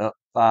 1 and up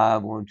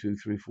 5. 1, 2,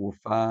 3, 4,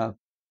 5.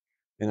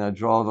 And I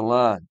draw the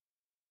line.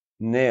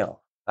 Now,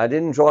 I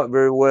didn't draw it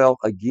very well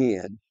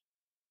again.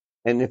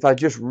 And if I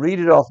just read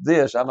it off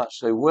this, I might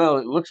say, well,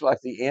 it looks like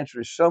the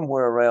answer is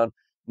somewhere around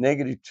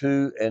negative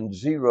 2 and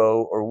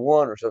 0 or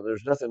 1 or something.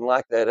 There's nothing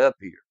like that up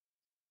here.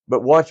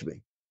 But watch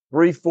me.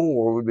 3,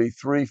 4 would be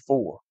 3,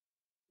 4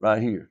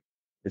 right here.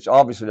 It's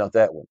obviously not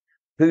that one.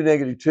 2,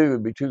 negative 2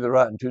 would be 2 to the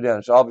right and 2 down.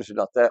 It's obviously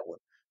not that one.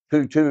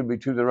 2, 2 would be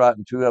 2 to the right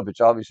and 2 up.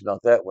 It's obviously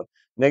not that one.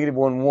 Negative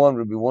 1, 1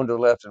 would be 1 to the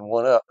left and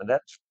 1 up. And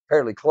that's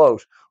fairly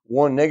close.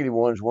 1, negative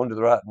 1 is 1 to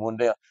the right and 1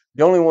 down.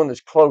 The only one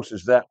that's close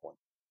is that one.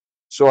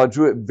 So I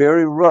drew it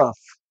very rough.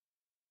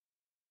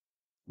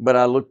 But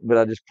I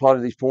just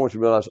plotted these points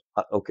and realized,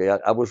 okay,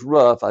 I was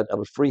rough. I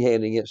was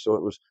freehanding it, so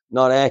it was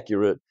not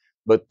accurate.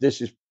 But this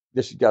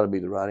has got to be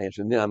the right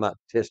answer. And then I might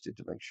test it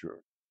to make sure.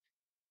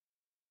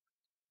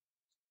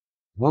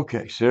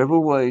 Okay,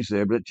 several ways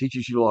there, but it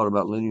teaches you a lot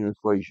about linear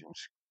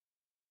equations.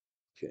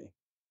 Okay.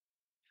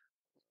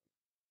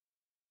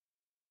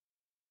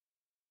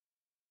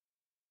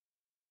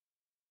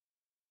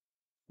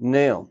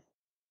 Now,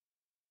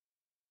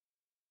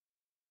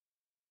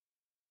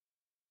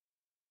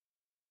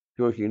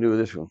 see what you can do with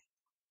this one.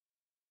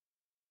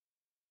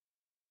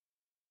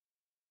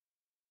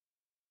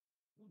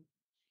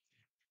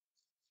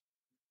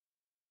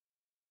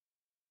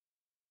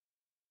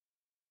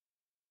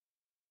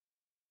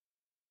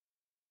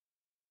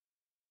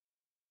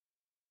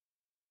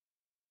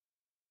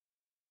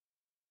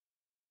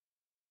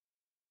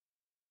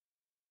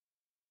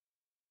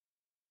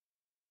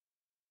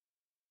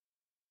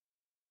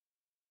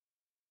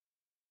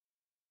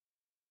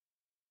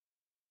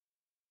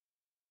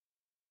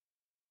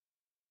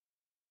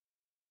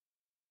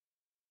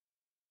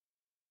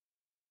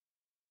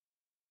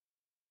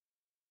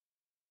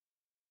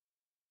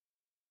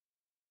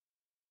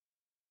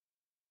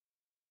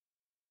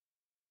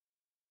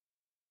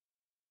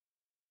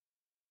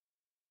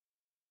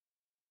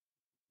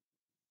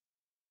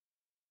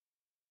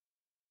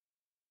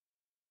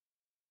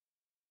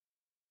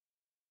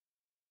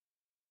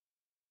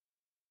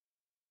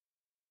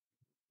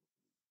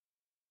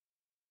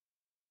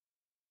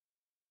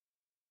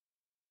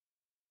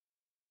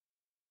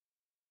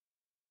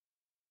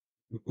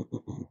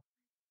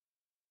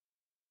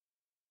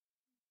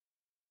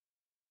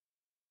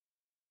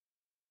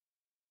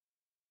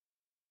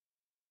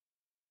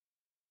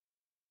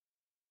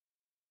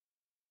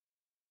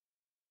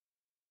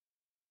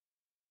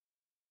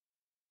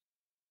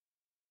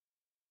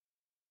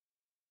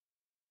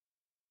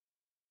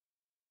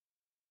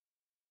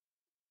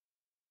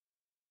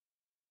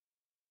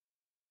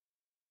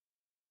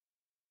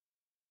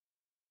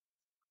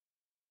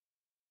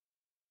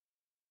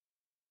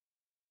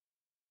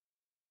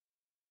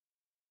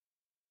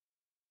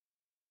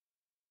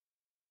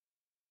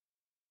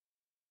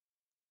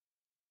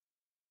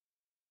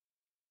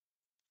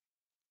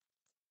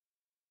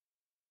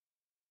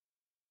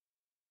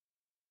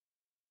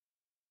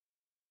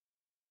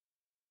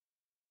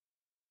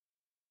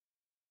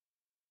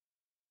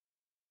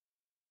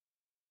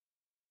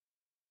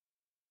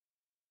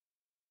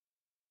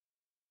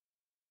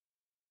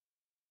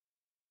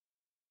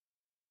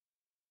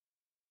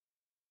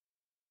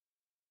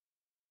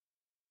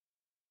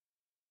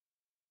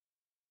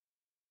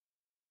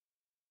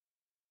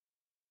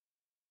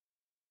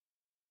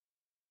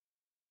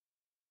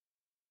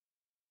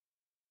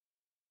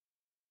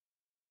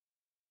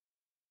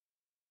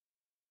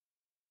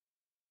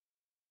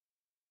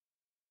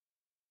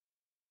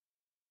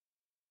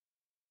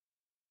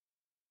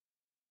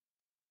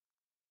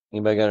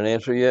 Anybody got an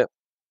answer yet?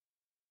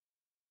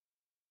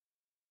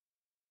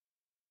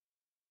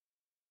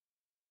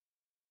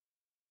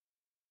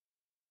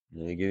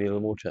 Let me give you a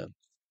little more time.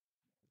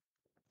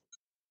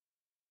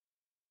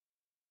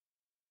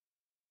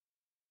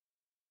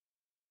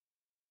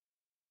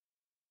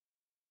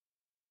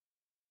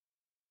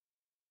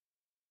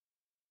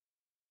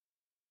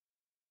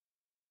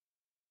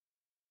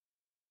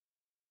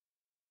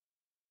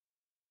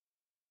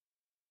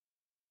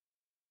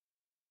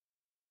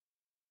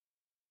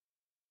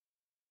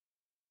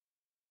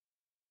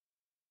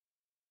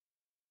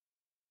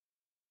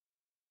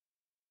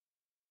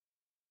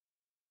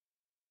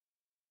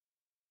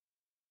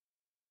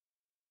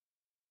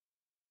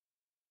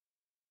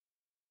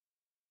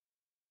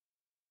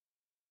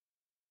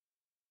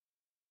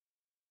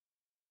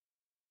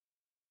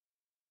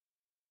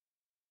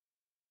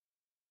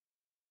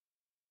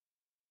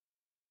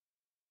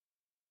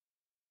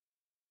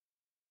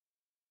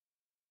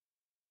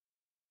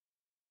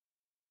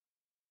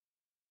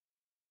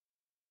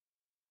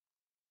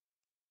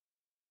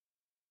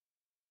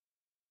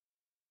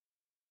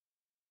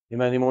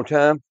 Anybody need more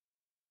time?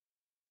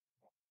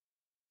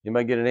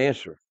 Anybody get an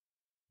answer?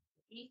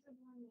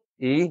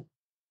 E?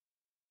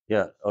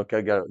 Yeah.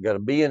 Okay. Got a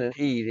B and an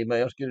E.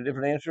 Anybody else get a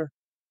different answer?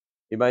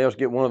 Anybody else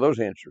get one of those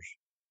answers?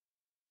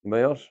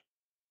 Anybody else?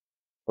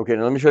 Okay.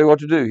 Now let me show you what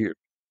to do here.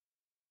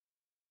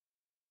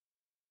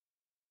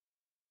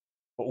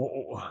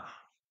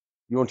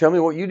 You want to tell me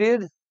what you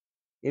did?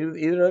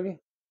 Either of you?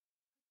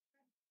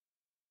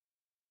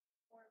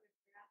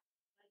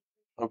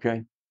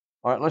 Okay.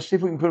 All right. Let's see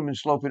if we can put them in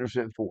slope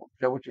intercept form. Is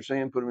that what you're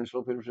saying? Put them in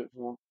slope intercept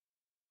form?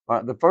 All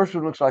right. The first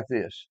one looks like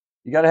this.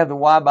 You got to have the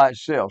y by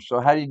itself.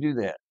 So how do you do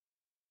that?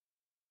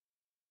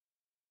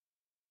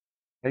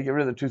 How do you get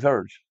rid of the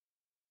 2/3?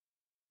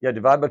 Yeah,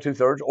 divide by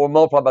 2/3 or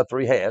multiply by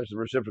 3/2, the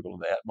reciprocal of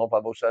that. Multiply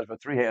both sides by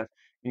 3/2.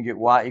 You get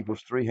y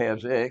equals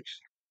 3/2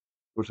 x.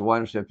 Of course, the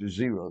y-intercept is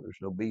 0. There's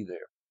no b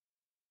there.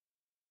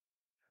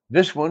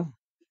 This one,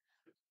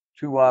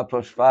 2y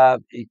plus 5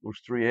 equals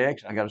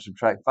 3x. I got to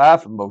subtract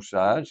 5 from both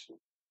sides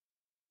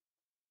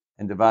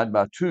and divide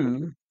by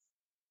 2.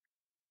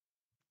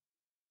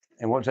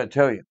 And what does that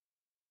tell you?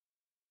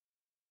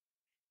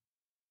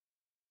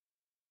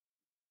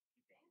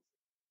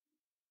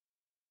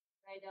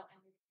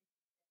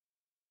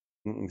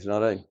 It's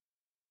not A.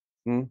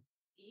 Hmm?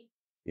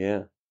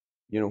 Yeah.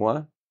 You know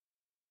why?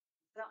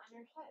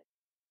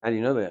 How do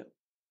you know that?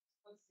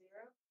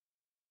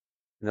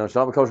 No, it's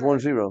not because 1,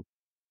 0.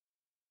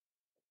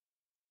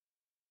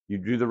 You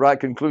drew the right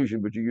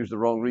conclusion, but you used the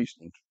wrong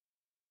reasoning.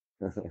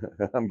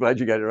 I'm glad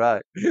you got it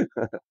right.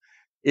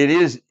 It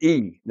is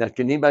E. Now,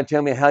 can anybody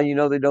tell me how you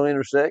know they don't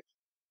intersect?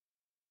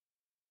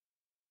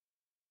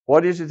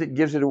 What is it that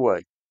gives it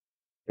away?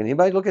 Can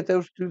anybody look at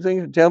those two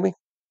things and tell me?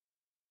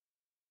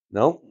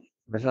 No,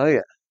 that's not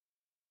it.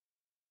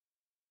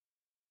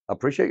 I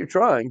appreciate you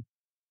trying.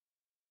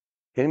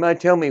 Can anybody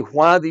tell me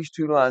why these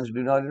two lines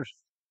do not intersect?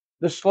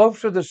 The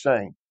slopes are the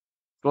same.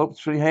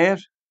 Slopes 3/2.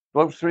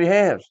 Slopes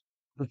 3/2.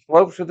 The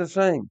slopes are the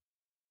same.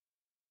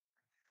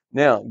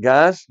 Now,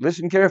 guys,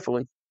 listen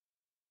carefully.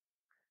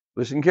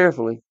 Listen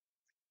carefully.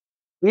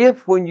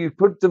 If when you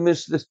put them in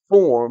this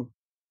form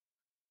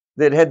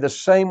that had the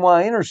same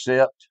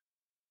y-intercept,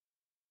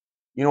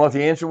 you know what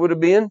the answer would have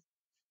been?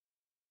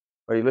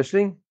 Are you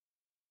listening?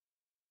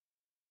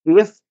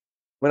 If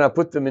when I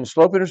put them in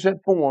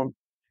slope-intercept form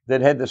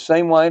that had the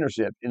same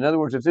y-intercept, in other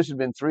words, if this had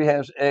been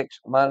 3/2 x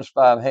minus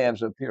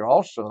 5/2 up here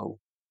also,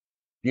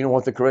 you know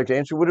what the correct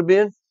answer would have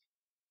been?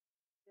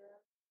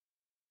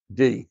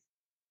 D.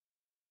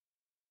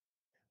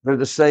 They're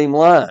the same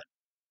line.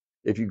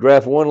 If you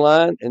graph one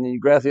line and then you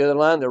graph the other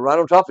line, they're right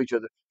on top of each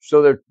other.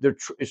 So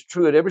it's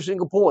true at every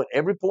single point.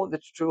 Every point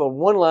that's true on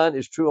one line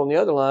is true on the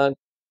other line.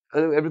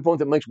 Every point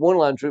that makes one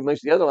line true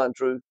makes the other line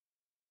true.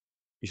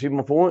 You see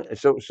my point?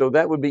 So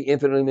that would be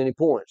infinitely many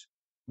points.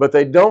 But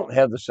they don't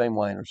have the same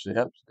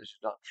y-intercepts. This is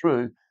not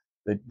true.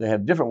 They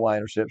have different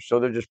y-intercepts, so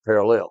they're just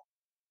parallel.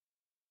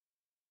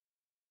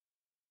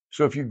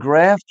 So if you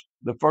graphed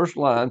the first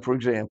line, for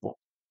example,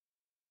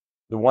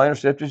 the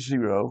y-intercept is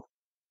 0.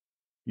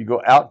 You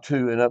go out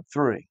 2 and up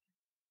 3,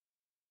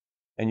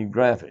 and you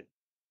graph it.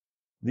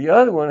 The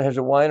other one has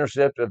a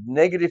y-intercept of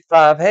negative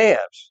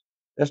 5/2.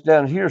 That's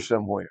down here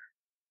somewhere.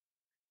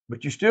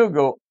 But you still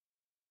go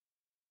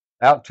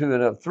out 2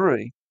 and up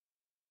 3,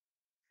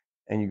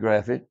 and you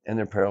graph it, and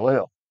they're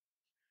parallel.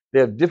 They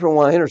have different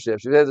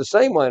y-intercepts. If they have the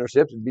same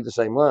y-intercept, it'd be the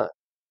same line.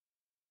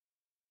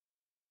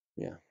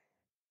 Yeah.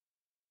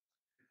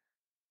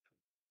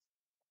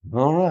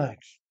 All right.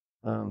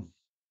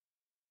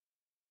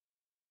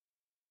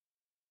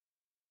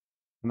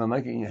 Am I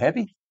making you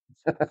happy?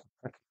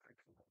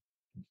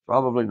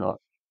 Probably not.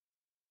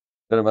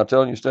 But am I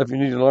telling you stuff you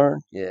need to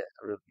learn? Yeah,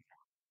 really.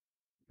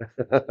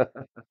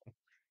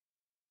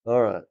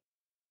 All right.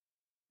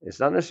 It's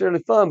not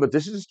necessarily fun, but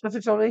this is stuff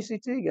that's on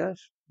ACT,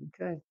 guys.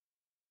 Okay.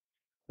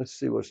 Let's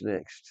see what's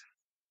next.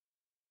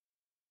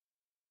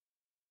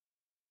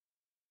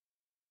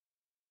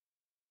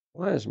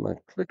 Why is my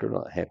clicker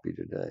not happy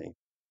today?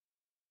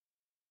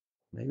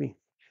 Maybe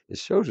it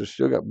shows it's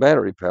still got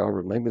battery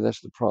power, but maybe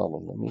that's the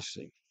problem. Let me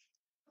see.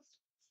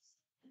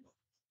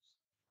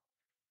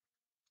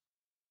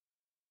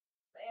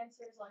 The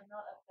answer is like not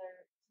up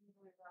there. It's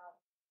usually right.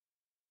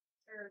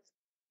 Or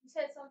you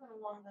said something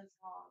along those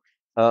lines.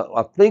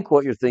 I think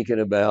what you're thinking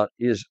about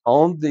is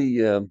on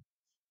the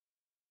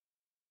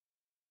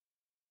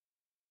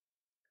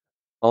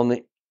on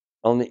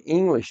the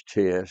English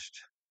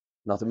test,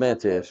 not the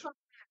math test.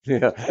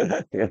 Yeah,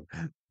 yeah.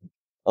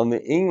 On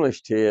the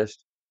English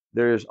test,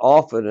 there is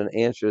often an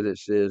answer that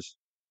says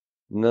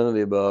none of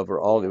the above or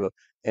all of the above,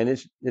 and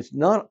it's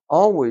not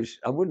always.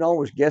 I wouldn't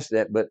always guess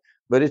that, but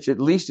it's at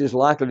least as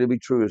likely to be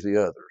true as the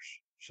others.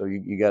 So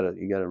you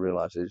gotta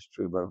realize that it's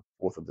true about a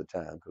fourth of the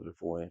time because there are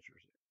four answers.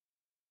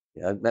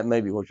 Yeah, that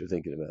may be what you're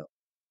thinking about.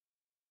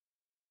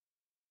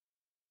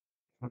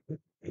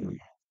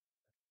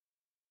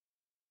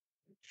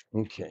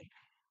 Okay.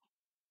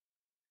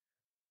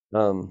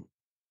 Um,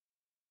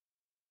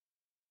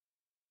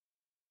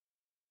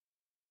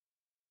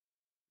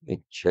 Let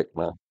me check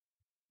my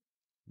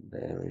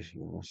batteries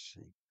here. Let's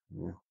see.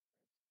 Yeah,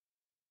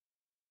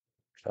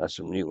 try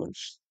some new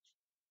ones.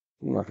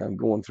 Seem like I'm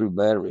going through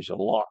batteries a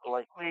lot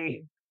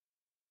lately.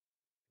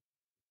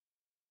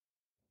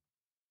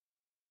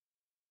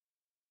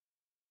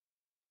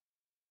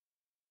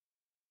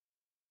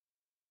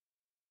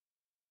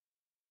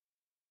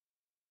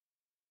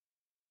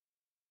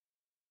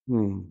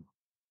 Hmm.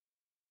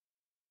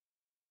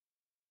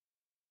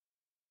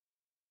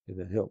 Yeah,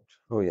 that helped.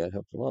 Oh yeah, it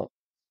helped a lot.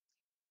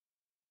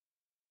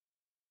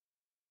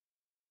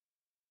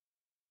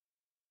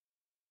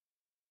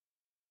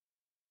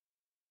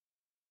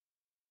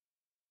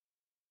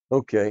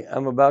 Okay,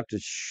 I'm about to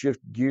shift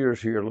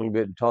gears here a little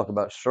bit and talk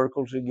about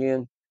circles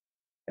again.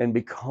 And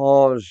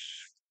because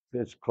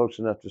it's close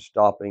enough to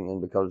stopping, and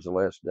because it's the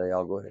last day,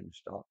 I'll go ahead and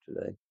stop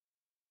today.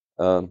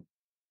 Um,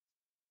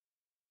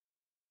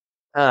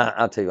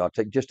 I'll tell you, I'll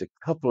take just a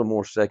couple of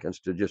more seconds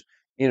to just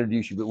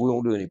introduce you, but we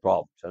won't do any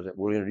problems.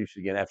 We'll introduce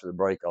you again after the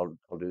break. I'll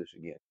do this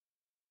again.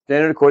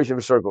 Standard equation of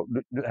a circle.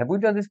 Have we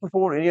done this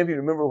before? Any of you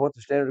remember what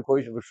the standard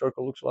equation of a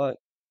circle looks like?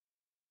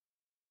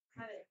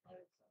 I didn't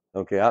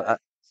know. Okay,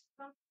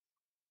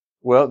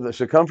 well, the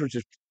circumference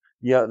is,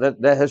 yeah,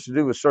 that has to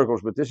do with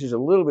circles, but this is a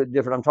little bit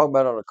different. I'm talking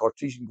about on a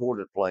Cartesian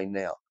coordinate plane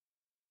now.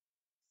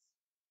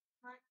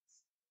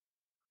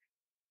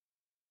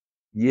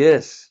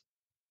 Yes.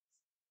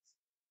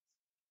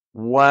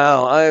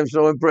 Wow, I am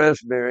so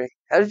impressed, Mary.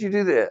 How did you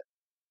do that?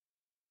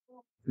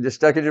 Just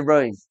stuck in your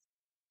brain.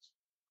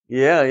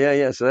 Yeah, yeah,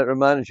 yeah. So that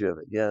reminded you of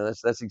it. Yeah,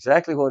 that's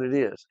exactly what it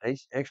is.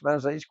 X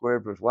minus a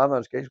squared plus y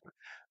minus k squared.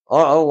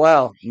 Oh,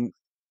 wow.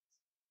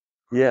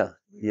 Yeah,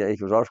 yeah,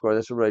 equals r squared.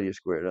 That's a radius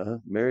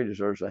squared. Mary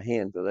deserves a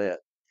hand for that.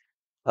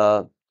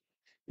 Uh,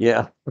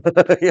 yeah,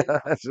 yeah,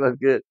 that's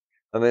good.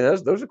 I mean,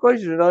 those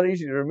equations are not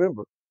easy to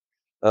remember.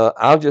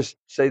 I'll just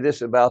say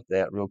this about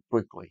that real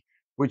quickly,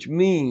 which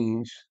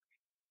means,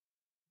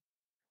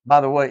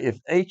 by the way, if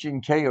h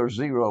and k are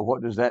zero,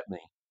 what does that mean?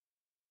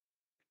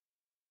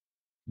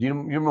 You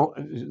know,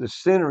 the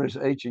center is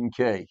h and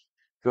k.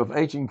 So if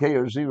h and k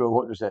are zero,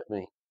 what does that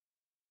mean?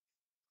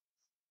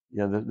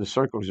 Yeah, the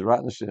circle is right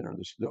in the center.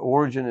 The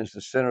origin is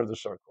the center of the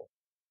circle.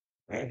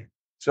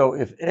 So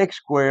if x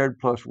squared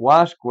plus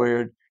y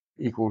squared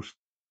equals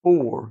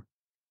 4,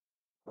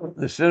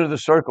 the center of the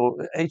circle,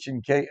 h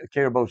and k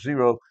are both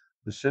zero.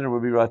 The center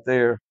would be right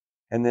there,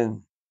 and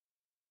then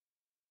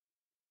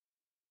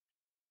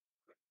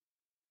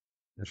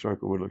the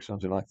circle would look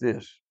something like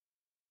this.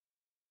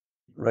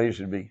 Radius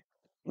would be,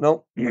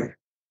 no,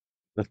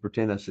 let's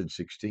pretend I said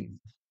 16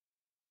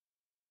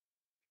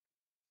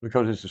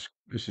 because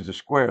this is the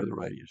square of the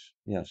radius.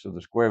 Yeah, so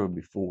the square would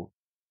be 4.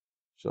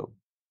 So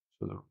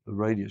the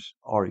radius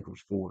r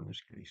equals 4 in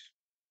this case.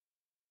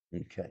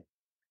 Okay.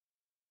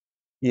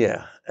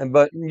 Yeah,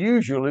 but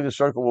usually the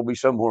circle will be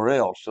somewhere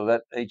else. So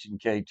that h and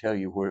k tell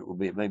you where it will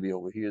be. It may be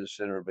over here, the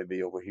center, it may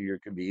be over here.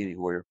 It could be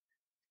anywhere.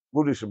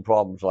 We'll do some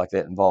problems like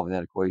that involving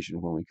that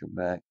equation when we come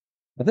back.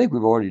 I think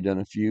we've already done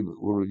a few,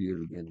 but we'll review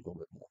it again a little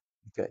bit more.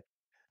 Okay.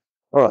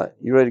 All right.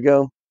 You ready to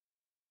go?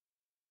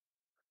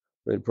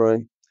 Ready to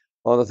pray?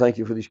 Father, thank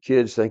you for these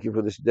kids. Thank you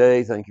for this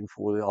day. Thank you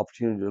for the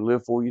opportunity to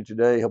live for you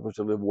today. Help us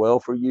to live well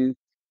for you.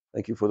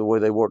 Thank you for the way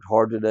they worked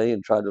hard today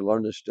and tried to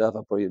learn this stuff.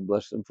 I pray you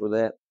bless them for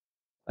that.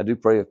 I do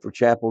pray for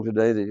chapel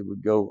today that it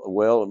would go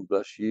well and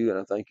bless you. And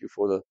I thank you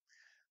for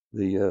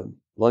the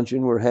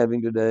luncheon we're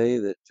having today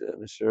that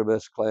Miss Sarah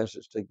Beth's class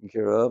is taking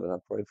care of. And I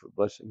pray for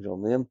blessings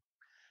on them.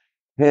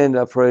 And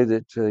I pray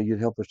that you'd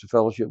help us to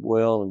fellowship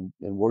well and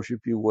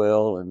worship you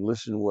well and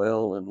listen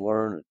well and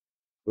learn and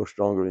grow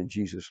stronger in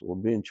Jesus.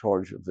 Lord, be in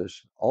charge of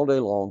this all day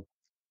long.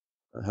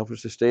 Help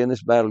us to stay in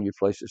this battle you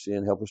place us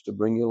in. Help us to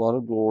bring you a lot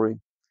of glory.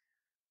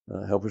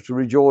 Help us to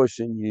rejoice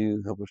in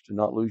you. Help us to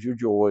not lose your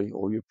joy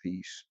or your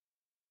peace.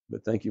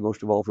 But thank you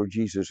most of all for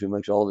Jesus who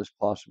makes all this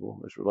possible,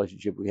 this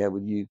relationship we have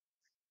with you.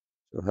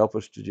 So help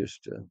us to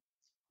just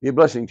be a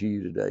blessing to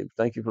you today.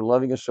 Thank you for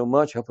loving us so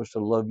much. Help us to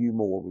love you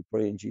more. We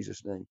pray in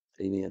Jesus' name.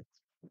 Amen.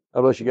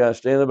 God bless you guys.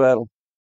 Stay in the battle.